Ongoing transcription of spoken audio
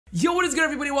Yo, what is good,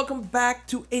 everybody? Welcome back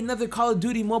to another Call of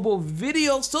Duty mobile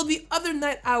video. So the other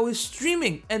night I was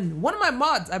streaming and one of my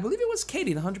mods, I believe it was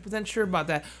Katie, 100% sure about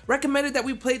that, recommended that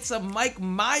we played some Mike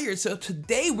Myers. So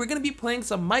today we're gonna be playing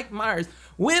some Mike Myers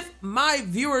with my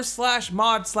viewers slash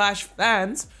mod slash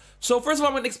fans. So first of all,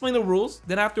 I'm gonna explain the rules.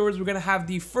 Then afterwards, we're gonna have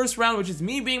the first round, which is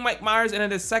me being Mike Myers, and then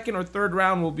the second or third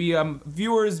round will be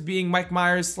viewers being Mike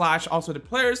Myers slash also the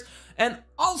players, and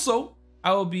also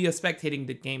I will be spectating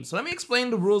the game. So let me explain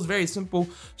the rules. Very simple.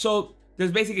 So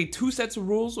there's basically two sets of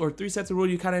rules or three sets of rules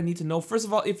you kind of need to know. First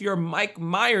of all, if you're Mike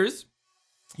Myers,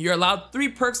 you're allowed 3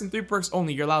 perks and 3 perks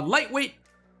only. You're allowed lightweight,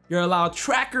 you're allowed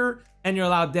tracker, and you're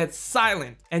allowed dead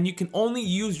silent. And you can only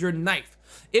use your knife.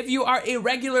 If you are a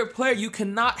regular player, you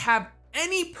cannot have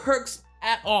any perks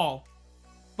at all,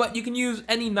 but you can use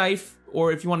any knife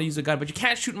or if you want to use a gun, but you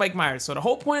can't shoot Mike Myers. So the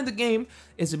whole point of the game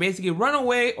is to basically run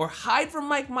away or hide from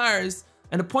Mike Myers.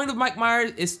 And the point of Mike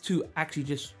Myers is to actually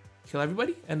just kill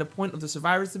everybody. And the point of the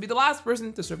survivor is to be the last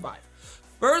person to survive.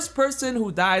 First person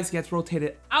who dies gets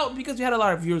rotated out because we had a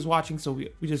lot of viewers watching, so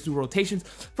we just do rotations.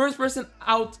 First person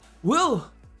out will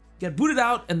get booted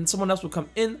out and someone else will come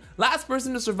in. Last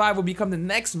person to survive will become the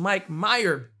next Mike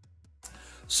Myers.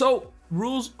 So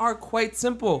rules are quite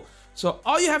simple. So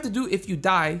all you have to do if you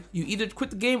die, you either quit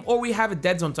the game or we have a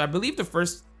dead zone. So I believe the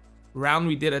first round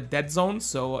we did a dead zone.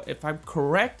 So if I'm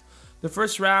correct, the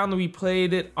first round we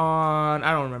played it on,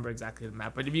 I don't remember exactly the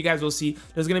map, but if you guys will see,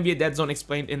 there's gonna be a dead zone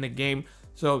explained in the game.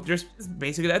 So just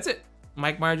basically that's it.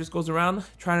 Mike Myers just goes around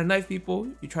trying to knife people.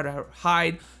 You try to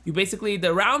hide. You basically,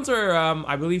 the rounds are,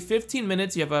 I believe 15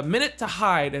 minutes. You have a minute to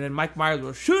hide and then Mike Myers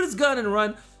will shoot his gun and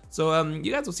run. So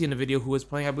you guys will see in the video who was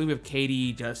playing. I believe we have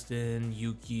Katie, Justin,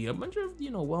 Yuki, a bunch of,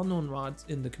 well-known rods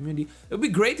in the community. It would be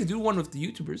great to do one with the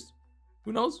YouTubers.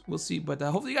 Who knows? We'll see. But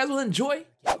hopefully you guys will enjoy.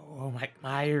 Oh, Mike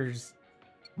Myers.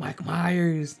 Mike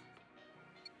Myers.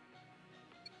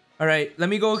 All right, let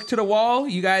me go to the wall.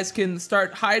 You guys can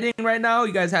start hiding right now.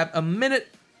 You guys have a minute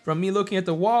from me looking at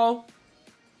the wall.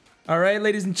 All right,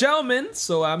 ladies and gentlemen.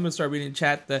 So I'm gonna start reading the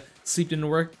chat. The sleep didn't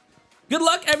work. Good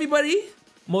luck, everybody.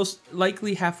 Most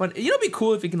likely have fun. You know, it'd be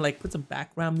cool if you can like put some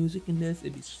background music in this.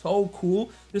 It'd be so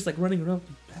cool. Just like running around with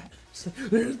the bat.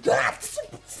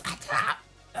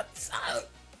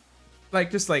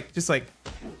 Just like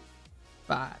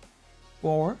 5,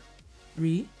 4,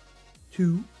 3,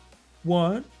 2,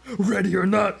 1. Ready or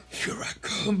not, here I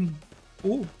come.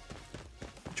 Oh,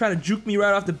 try to juke me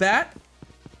right off the bat.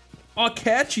 I'll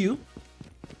catch you.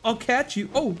 I'll catch you.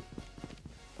 Oh.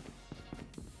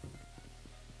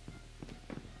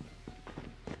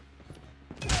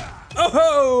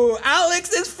 Oh,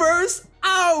 Alex is first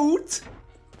out.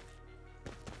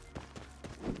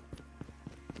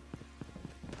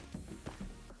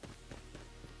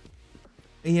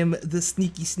 I am the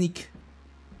sneaky sneak.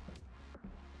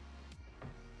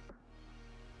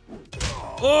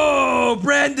 Oh,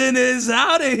 Brandon is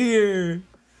out of here.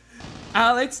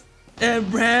 Alex and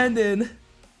Brandon.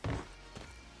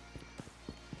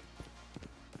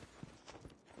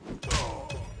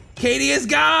 Katie is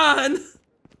gone.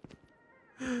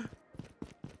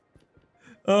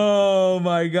 Oh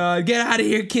my God. Get out of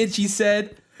here, kid, she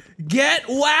said. Get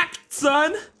whacked,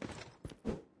 son.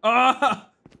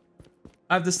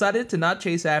 I've decided to not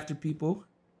chase after people.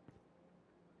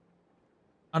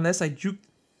 Unless I juke.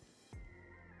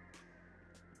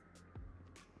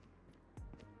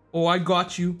 Oh, I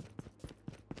got you.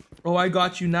 Oh, I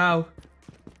got you now.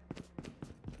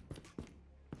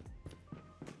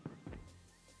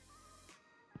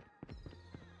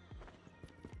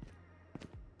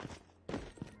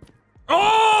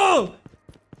 Oh!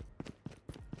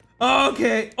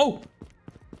 Okay. Oh.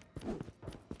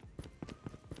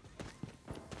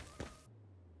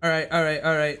 All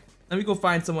right. Let me go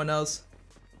find someone else.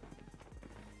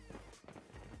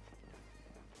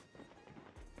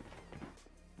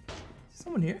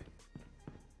 Someone here?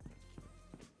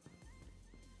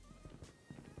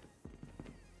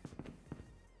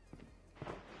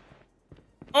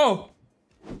 Oh!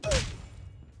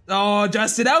 Oh,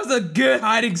 Justin, that was a good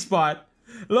hiding spot.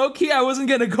 Low-key, I wasn't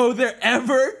gonna go there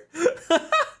ever.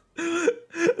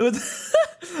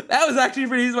 That was actually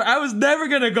pretty smart. I was never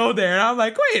gonna go there. And I'm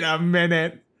like, wait a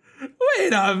minute.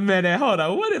 Wait a minute. Hold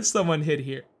on. What if someone hid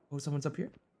here? Oh, someone's up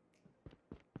here?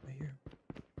 Right here.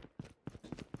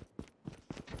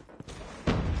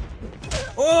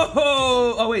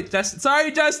 Oh, oh wait, Justin.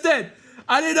 Sorry, Justin.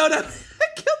 I didn't know that. I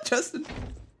killed Justin.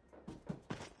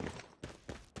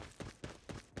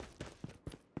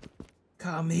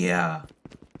 Come here.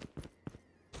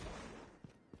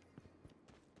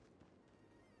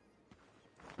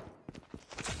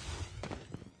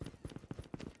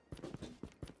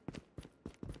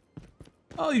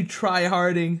 Oh, you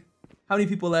try-harding. How many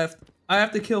people left? I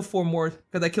have to kill 4 more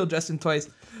because I killed Justin twice.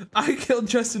 I killed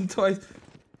Justin twice.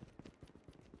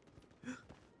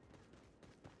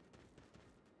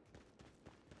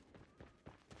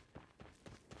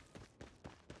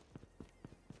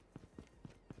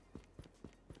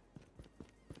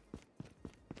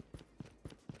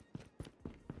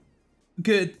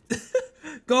 Good.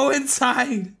 Go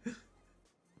inside.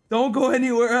 Don't go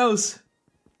anywhere else.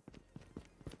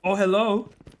 Oh,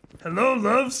 hello. Hello,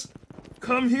 loves.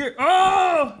 Come here.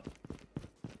 Oh!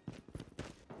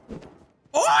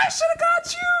 Oh, I should have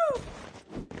got you!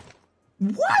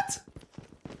 What?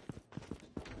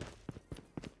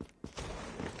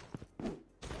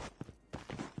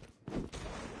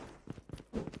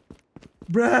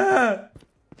 Bruh!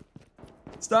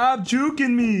 Stop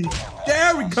juking me.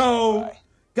 There we go.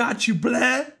 Got you,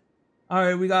 bruh.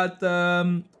 Alright, we got,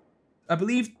 I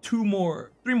believe 3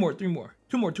 more. I'm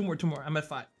at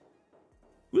 5.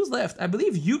 Who's left? I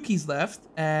believe Yuki's left,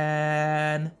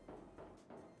 and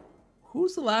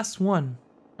who's the last one?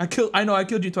 I know I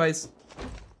killed you twice.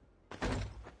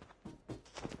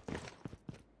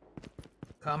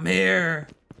 Come here.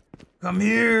 Come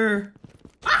here.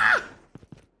 Ah!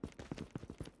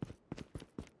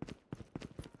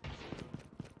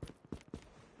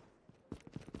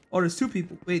 Oh, there's 2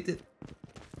 people. Wait,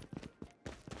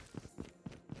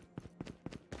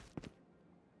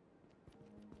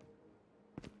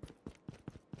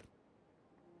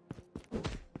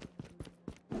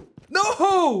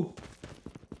 no!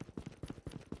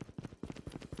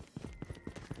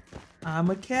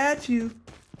 I'ma catch you.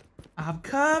 I'm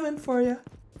coming for you.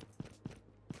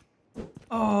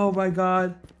 Oh my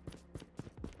god.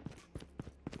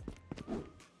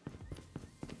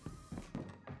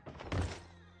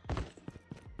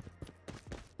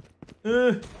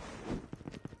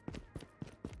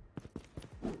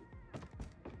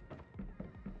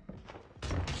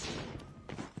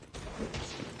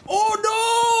 Oh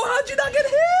no! How'd you not get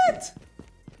hit?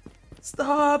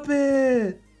 Stop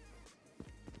it!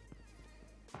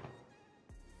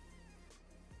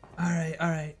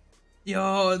 Alright.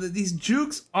 Yo, these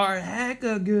jukes are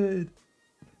hecka good.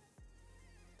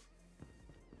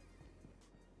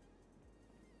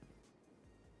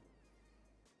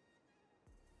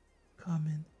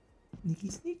 Coming.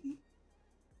 Sneaky.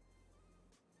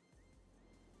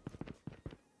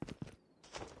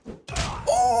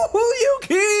 Oh,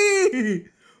 Yuki!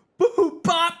 Boop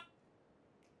pop!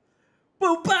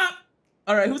 Boop pop!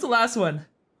 Alright, who's the last one?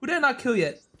 Who did I not kill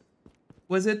yet?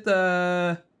 Was it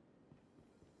the...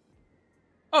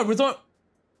 Oh, resort.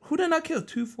 Who did I not kill?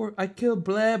 2, 4. I killed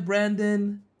Blair,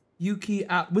 Brandon, Yuki.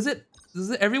 Was it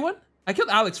everyone? I killed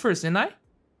Alex first, didn't I?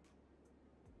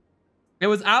 It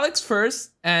was Alex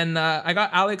first, and I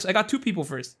got 2 people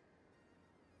first.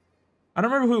 I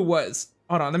don't remember who it was.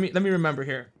 Hold on, let me remember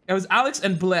here. It was Alex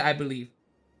and Blair, I believe.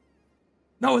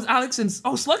 No, it was Alex and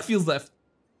Slugfield's left.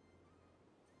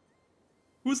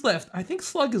 Who's left? I think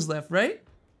Slug is left, right?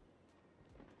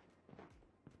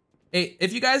 Hey,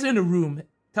 if you guys are in the room,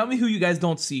 tell me who you guys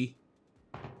don't see.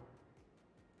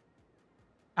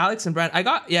 Alex and Brandon.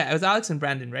 It was Alex and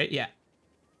Brandon, right? Yeah.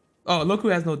 Oh, look who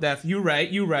has no death. You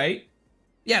right.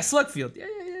 Yeah, Slugfield.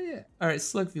 Yeah. All right,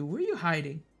 Slugfield, where are you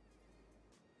hiding?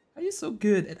 How are you so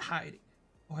good at hiding?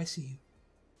 Oh, I see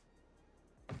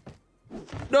you.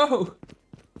 No!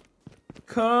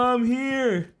 Come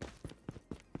here!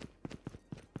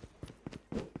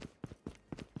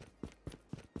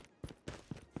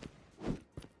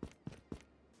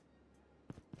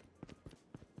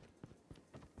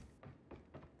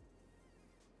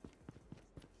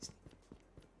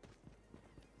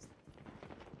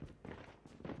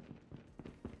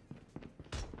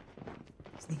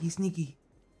 Sneaky.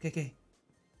 Okay.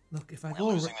 Look, if I go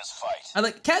losing this fight.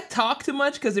 I can't talk too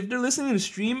much because if they're listening to the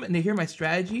stream and they hear my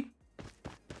strategy,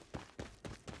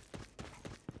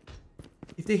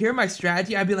 if they hear my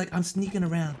strategy, I'd be like, I'm sneaking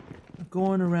around. I'm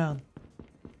going around.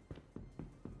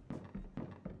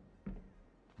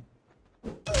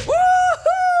 Woohoo!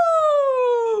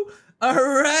 All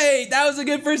right, that was a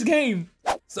good first game.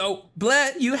 So,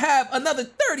 Bled, you have another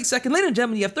 30 seconds. Ladies and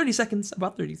gentlemen, you have 30 seconds,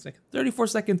 about 30 seconds, 34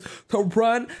 seconds to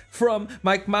run from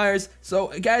Mike Myers.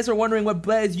 So, guys are wondering what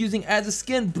Bled is using as a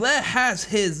skin. Bled has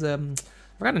his, I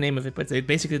forgot the name of it, but it's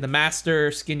basically the master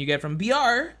skin you get from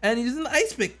BR, and he's using the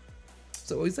ice pick.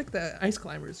 So, he's like the ice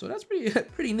climber, so that's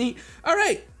pretty neat. All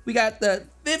right, we got the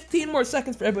 15 more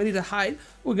seconds for everybody to hide.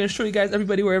 We're gonna show you guys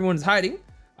everybody where everyone's hiding.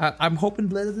 I'm hoping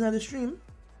Bled doesn't have a stream.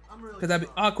 I'm because that'd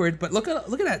be awkward. But look at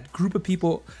that group of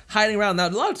people hiding around. Now, a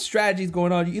lot of strategies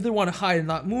going on. You either want to hide and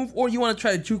not move, or you want to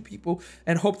try to juke people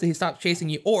and hope that he stops chasing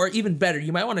you. Or even better,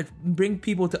 you might want to bring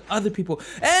people to other people.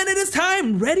 And it is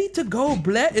time, ready to go.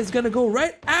 Bled is gonna go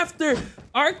right after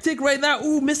Arctic right now.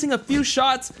 Ooh, missing a few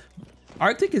shots.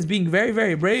 Arctic is being very,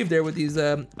 very brave there with these.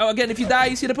 Oh, again, if you die,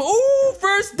 you see the. Ooh,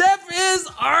 first death is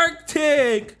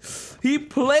Arctic. He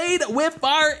played with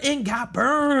fire and got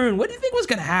burned. What do you think was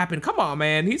gonna happen? Come on,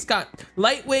 man. He's got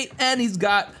lightweight and he's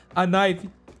got a knife.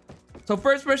 So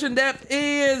first person death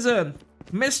is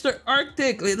Mr.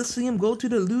 Arctic. Let's see him go to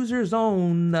the loser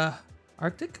zone.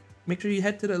 Arctic, make sure you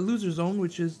head to the loser zone,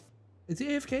 which is he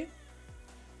AFK?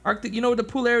 Arctic, you know where the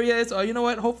pool area is? Oh, you know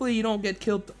what? Hopefully you don't get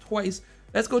killed twice.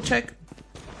 Let's go check.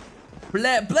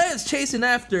 Bled is chasing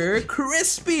after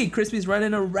Crispy. Crispy's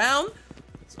running around.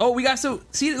 Oh, we got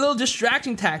see a little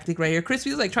distraction tactic right here.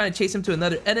 Crispy's like trying to chase him to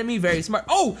another enemy. Very smart.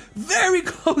 Oh, very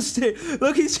close to it.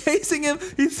 Look, he's chasing him.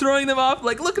 He's throwing them off.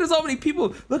 Like, look at so many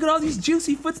people. Look at all these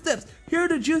juicy footsteps. Here are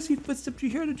the juicy footsteps. You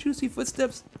hear the juicy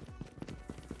footsteps?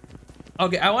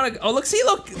 Okay, I want to. Oh, look, see,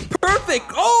 look, perfect.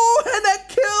 Oh, and that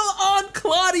kill on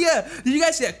Claudia. Did you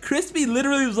guys see that? Crispy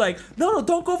literally was like, no,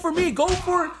 don't go for me. Go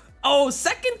for. Oh,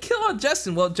 second kill on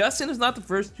Justin. Well, Justin is not the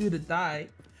first two to die.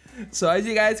 So as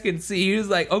you guys can see, he was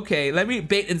like, okay, let me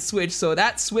bait and switch. So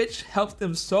that switch helped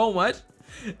him so much.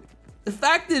 The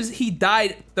fact is, he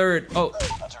died third. Oh,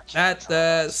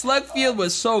 that slug field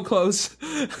was so close.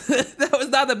 That was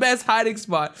not the best hiding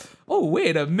spot. Oh,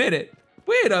 wait a minute.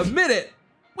 Wait a minute.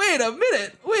 Wait a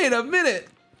minute. Wait a minute.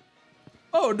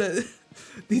 Oh,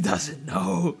 he doesn't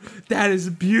know. That is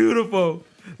beautiful.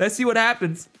 Let's see what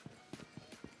happens.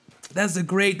 That's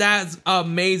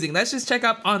amazing. Let's just check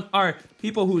up on our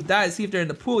people who died, see if they're in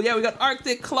the pool. Yeah, we got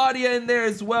Arctic, Claudia in there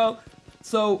as well.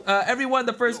 So everyone,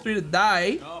 the first three to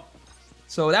die.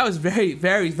 So that was very,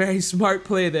 very, very smart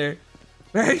play there.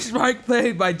 Very smart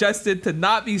play by Justin to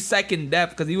not be second death,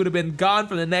 because he would have been gone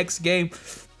for the next game.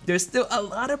 There's still a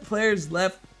lot of players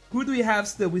left. Who do we have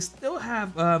still? We still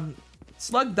have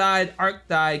Slug died, Arc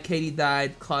died, Katie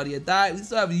died, Claudia died. We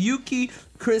still have Yuki,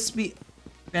 Crispy,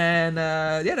 and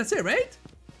yeah, that's it, right?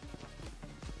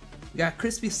 We got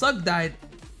Crispy. Slug died.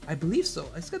 I believe so.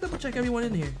 I just gotta double check everyone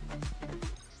in here.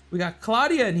 We got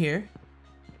Claudia in here.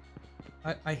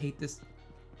 I hate this.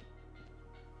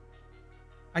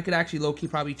 I could actually low-key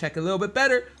probably check a little bit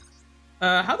better.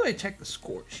 How do I check the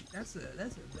score sheet? That's a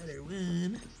better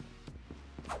one.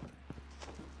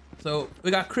 So we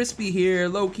got Crispy here,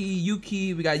 Loki,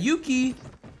 Yuki. We got Yuki.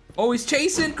 Oh, he's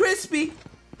chasing Crispy.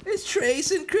 He's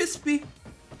chasing Crispy.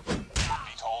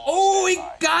 Oh, he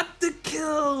got the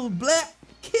kill. Bled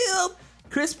killed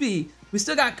Crispy. We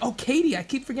still got, oh, Katie. I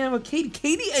keep forgetting about Katie.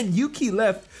 Katie and Yuki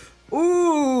left.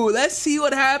 Ooh, let's see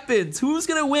what happens. Who's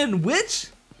gonna win? Which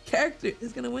character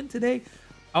is gonna win today?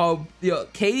 Oh, yo,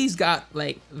 Katie's got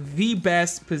like the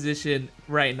best position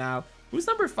right now. Who's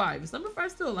number 5? Is number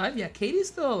 5 still alive? Yeah, Katie's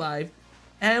still alive.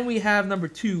 And we have number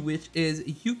 2, which is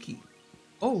Yuki.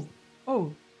 Oh,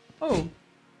 oh, oh.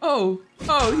 Oh,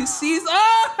 he sees,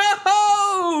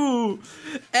 oh!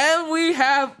 And we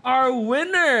have our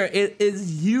winner. It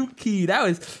is Yuki. That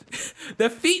was,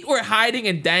 the feet were hiding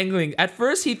and dangling. At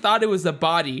first, he thought it was the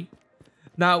body.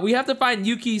 Now, we have to find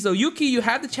Yuki. So, Yuki, you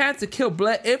have the chance to kill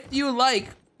Bled if you like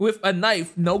with a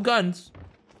knife, no guns.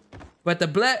 But the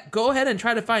Bled, go ahead and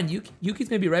try to find Yuki. Yuki's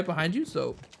gonna be right behind you,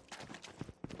 so.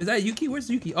 Is that Yuki? Where's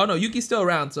Yuki? Oh, no, Yuki's still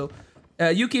around, so.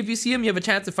 Yuki, if you see him, you have a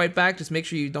chance to fight back. Just make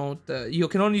sure you don't, you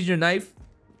can only use your knife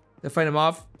to fight him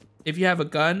off. If you have a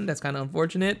gun, that's kind of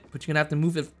unfortunate, but you're gonna have to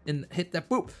move it and hit that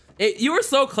boop. You were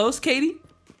so close, Katie,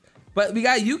 but we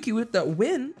got Yuki with the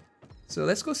win. So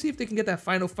let's go see if they can get that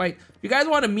final fight. If you guys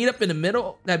want to meet up in the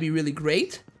middle, that'd be really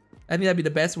great. I think that'd be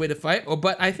the best way to fight. Oh,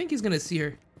 but I think he's gonna see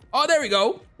her. Oh, there we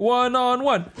go.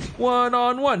 One-on-one.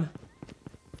 One-on-one.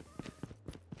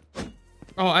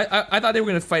 Oh, I thought they were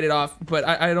gonna fight it off, but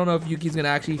I don't know if Yuki's gonna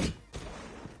actually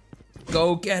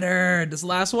go get her. This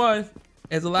last one.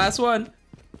 It's the last one.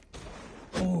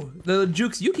 Oh, the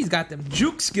jukes. Yuki's got them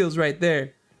juke skills right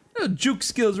there. The juke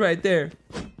skills right there.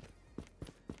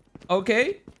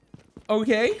 Okay.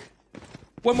 Okay.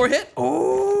 One more hit.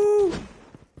 Oh.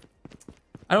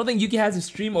 I don't think Yuki has his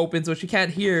stream open, so she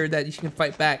can't hear that she can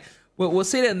fight back. We'll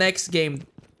say the next game,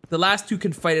 the last two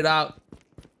can fight it out.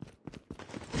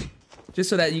 Just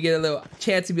so that you get a little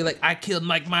chance to be like, I killed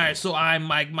Mike Myers, so I'm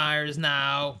Mike Myers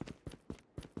now.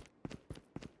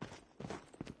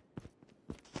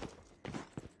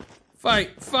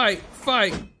 Fight, fight,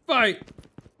 fight, fight.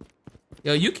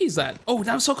 Yo, Yuki's that. Oh,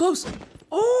 that was so close.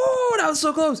 Oh, that was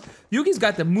so close. Yuki's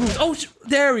got the moves. Oh,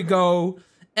 there we go.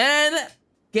 And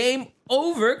Game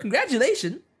over.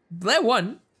 Congratulations. Bled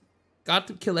won. Got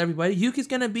to kill everybody. Yuki's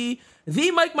gonna be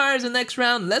the Mike Myers the next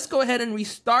round. Let's go ahead and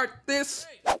restart this.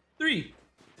 3,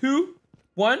 2,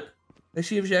 1. Let's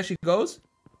see if she actually goes.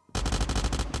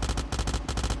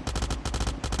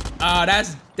 Oh,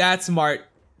 that's smart.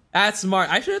 That's smart.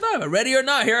 I should have thought of it. Ready or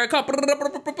not, here I come.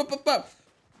 All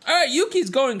right, Yuki's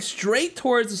going straight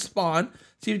towards the spawn.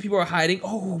 See if people are hiding.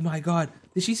 Oh my god.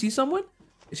 Did she see someone?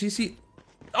 Did she see?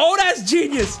 Oh, that's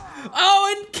genius.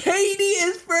 Oh, and Katie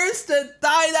is first to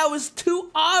die. That was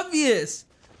too obvious.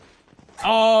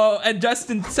 Oh, and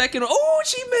Justin second. Oh,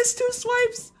 she missed 2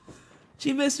 swipes.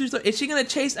 She missed 2 swipes. Is she going to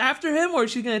chase after him or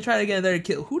is she going to try to get another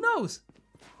kill? Who knows?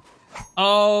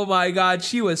 Oh my god,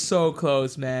 she was so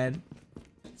close, man.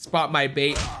 Spot my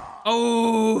bait.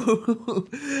 Oh,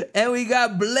 and we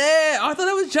got Blair. Oh, I thought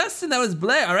that was Justin. That was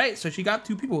Blair. All right, so she got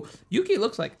 2 people. Yuki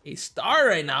looks like a star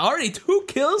right now. Already 2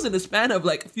 kills in the span of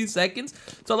like a few seconds.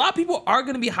 So a lot of people are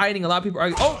going to be hiding. A lot of people are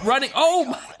running. Oh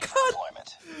my god.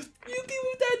 Yuki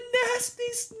with that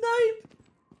nasty snipe.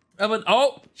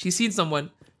 Oh, she's seen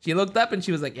someone. She looked up and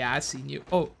she was like, yeah, I've seen you.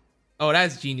 Oh,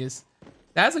 that's genius.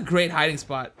 That's a great hiding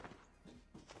spot.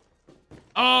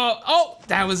 Oh,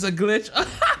 that was a glitch.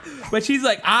 But she's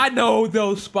like, I know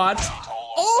those spots.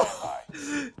 Oh,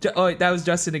 that was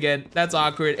Justin again. That's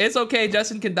awkward. It's okay.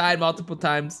 Justin can die multiple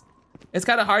times. It's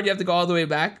kind of hard. You have to go all the way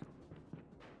back.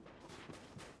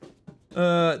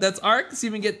 That's Ark. Let's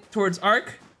even get towards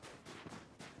Ark.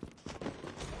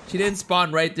 She didn't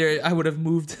spawn right there. I would have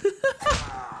moved.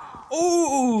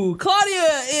 Ooh,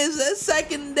 Claudia is a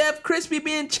second death. Crispy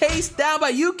being chased down by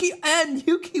Yuki, and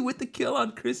Yuki with the kill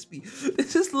on Crispy.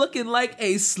 This is looking like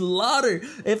a slaughter.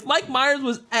 If Mike Myers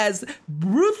was as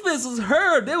ruthless as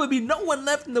her, there would be no one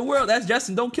left in the world. That's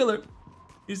Justin. Don't kill her.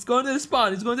 He's going to the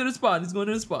spawn. He's going to the spawn. He's going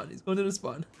to the spawn. He's going to the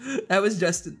spawn. That was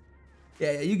Justin.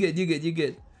 Yeah, you good. You good. You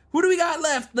good. Who do we got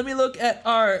left? Let me look at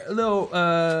our little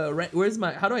where's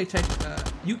my? How do I check?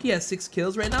 Yuki has 6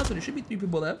 kills right now, so there should be 3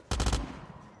 people left.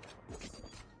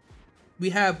 We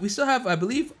still have, I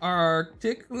believe,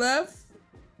 Arctic left.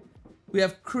 We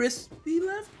have Crispy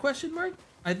left, question mark?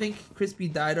 I think Crispy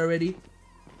died already.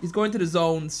 He's going to the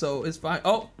zone, so it's fine.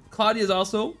 Oh, Claudia's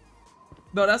also.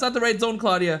 No, that's not the right zone,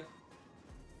 Claudia.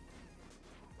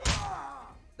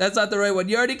 That's not the right one.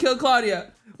 You already killed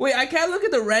Claudia. Wait, I can't look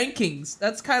at the rankings.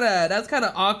 That's kind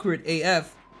of awkward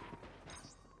AF.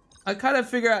 I kind of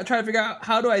try to figure out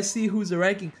how do I see who's the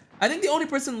ranking. I think the only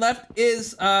person left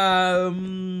is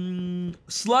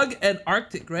Slug and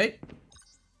Arctic, right?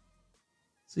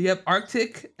 So you have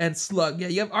Arctic and Slug. Yeah,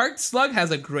 you have Slug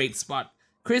has a great spot.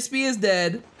 Crispy is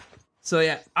dead. So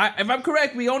yeah, if I'm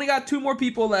correct, we only got 2 more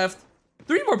people left.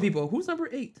 3 more people. Who's number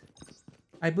 8?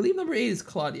 I believe number 8 is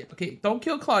Claudia. Okay, don't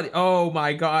kill Claudia. Oh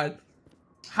my god.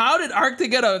 How did Arctic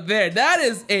get up there? That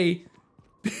is a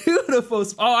beautiful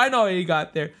spot. Oh, I know how he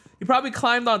got there. He probably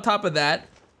climbed on top of that.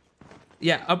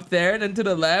 Yeah, up there and then to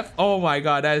the left. Oh my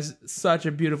god, that is such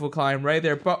a beautiful climb right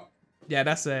there. But yeah,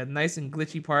 that's a nice and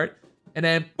glitchy part. And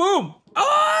then boom!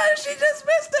 Oh, she just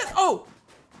missed it! Oh!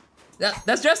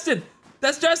 That's Justin!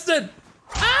 That's Justin!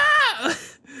 Ah!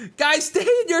 Guys, stay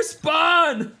in your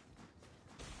spawn!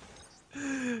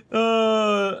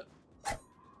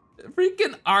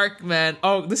 Freaking Ark, man.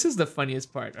 Oh, this is the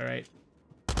funniest part, alright?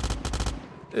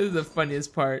 This is the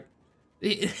funniest part.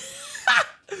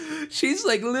 She's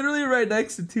like literally right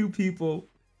next to 2 people.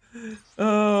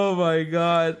 Oh my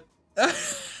god.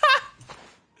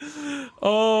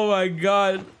 Oh my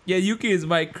god. Yeah, Yuki is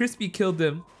Mike. Crispy killed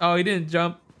him. Oh, he didn't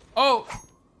jump. Oh,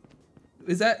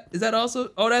 is that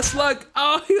also? Oh, that's Slug.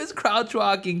 Oh, he was crouch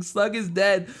walking. Slug is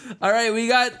dead. All right, we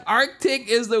got Arctic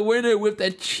is the winner with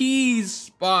the cheese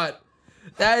spot.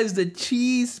 That is the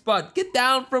cheese spot. Get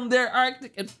down from there,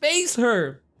 Arctic, and face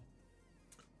her.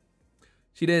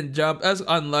 She didn't jump. That's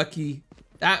unlucky.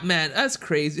 That's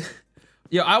crazy.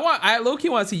 Yo, I low-key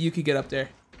want to see Yuki get up there.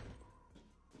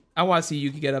 I want to see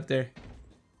Yuki get up there.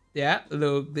 Yeah, a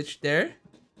little glitch there.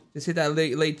 Just hit that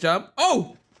late jump.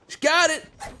 Oh, she got it.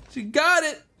 She got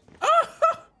it. Oh,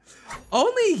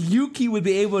 only Yuki would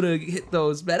be able to hit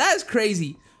those, man. That is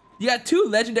crazy. You got 2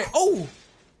 legendary. Oh,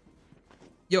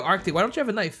 yo, Arctic, why don't you have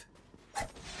a knife?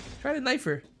 Try to knife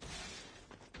her.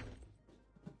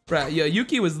 Right, yo,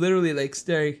 Yuki was literally like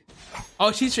staring.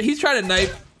 Oh, he's trying to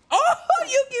knife. Oh,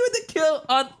 Yuki with the kill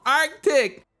on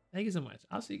Arctic. Thank you so much.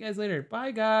 I'll see you guys later.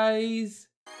 Bye, guys.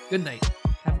 Good night.